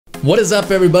What is up,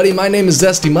 everybody? My name is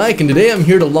Zesty Mike, and today I'm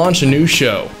here to launch a new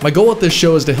show. My goal with this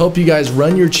show is to help you guys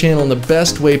run your channel in the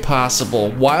best way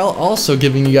possible, while also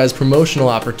giving you guys promotional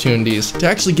opportunities to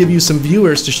actually give you some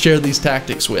viewers to share these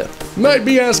tactics with. You might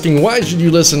be asking, why should you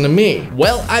listen to me?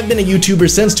 Well, I've been a YouTuber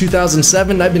since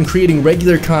 2007, and I've been creating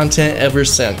regular content ever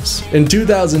since. In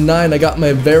 2009, I got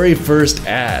my very first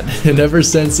ad, and ever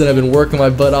since then I've been working my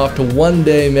butt off to one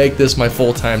day make this my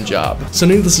full-time job. So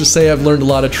needless to say, I've learned a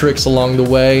lot of tricks along the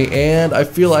way, and I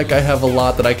feel like I have a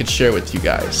lot that I could share with you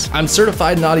guys. I'm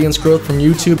certified in audience growth from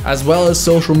YouTube, as well as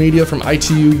social media from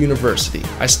ITU University.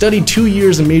 I studied 2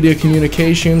 years in media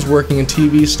communications, working in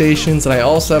TV stations, and I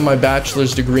also have my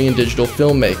bachelor's degree in digital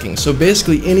filmmaking. So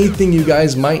basically anything you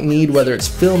guys might need, whether it's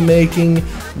filmmaking,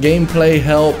 gameplay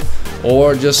help,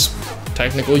 or just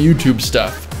technical YouTube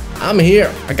stuff, I'm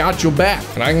here. I got your back,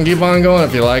 and I can keep on going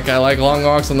if you like. I like long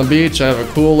walks on the beach. I have a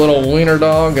cool little wiener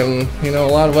dog, and you know, a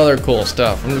lot of other cool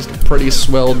stuff. I'm just a pretty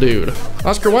swell dude.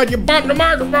 Oscar, why'd you bump the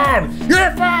microphone?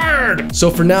 You're fired! So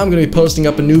for now, I'm gonna be posting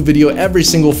up a new video every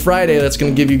single Friday that's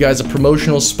gonna give you guys a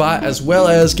promotional spot, as well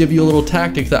as give you a little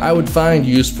tactic that I would find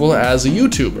useful as a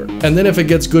YouTuber. And then if it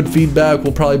gets good feedback,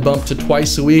 we'll probably bump to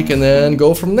twice a week and then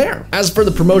go from there. As for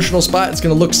the promotional spot, it's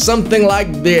gonna look something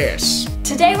like this.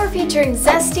 Today we're featuring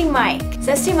Zesty Mike.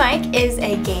 Zesty Mike is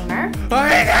a gamer, a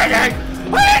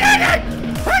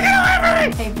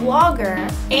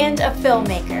vlogger, and a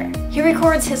filmmaker. He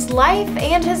records his life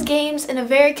and his games in a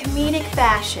very comedic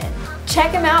fashion.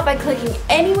 Check him out by clicking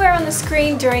anywhere on the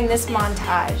screen during this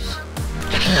montage.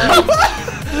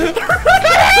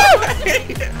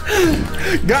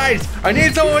 Guys, I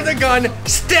need someone with a gun.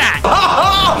 Stat!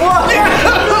 My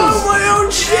own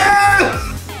chest!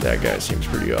 That guy seems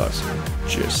pretty awesome.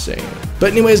 Just saying.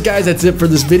 But anyways, guys, that's it for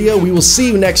this video. We will see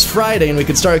you next Friday, and we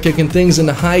can start kicking things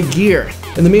into high gear.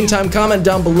 In the meantime, comment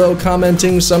down below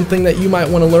commenting something that you might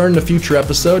want to learn in a future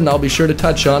episode, and I'll be sure to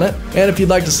touch on it. And if you'd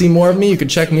like to see more of me, you can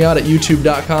check me out at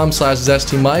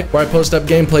youtube.com/ZestyMike, where I post up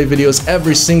gameplay videos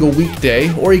every single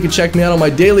weekday. Or you can check me out on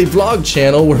my daily vlog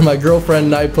channel, where my girlfriend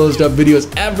and I post up videos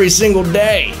every single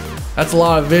day. That's a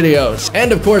lot of videos.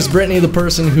 And of course, Brittany, the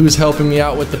person who's helping me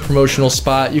out with the promotional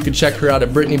spot, you can check her out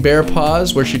at Brittany Bear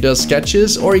Paws, where she does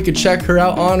sketches, or you can check her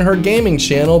out on her gaming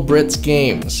channel, Brit's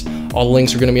Games. All the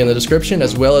links are gonna be in the description,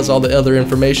 as well as all the other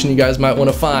information you guys might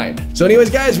wanna find. So anyways,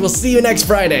 guys, we'll see you next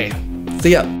Friday.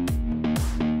 See ya.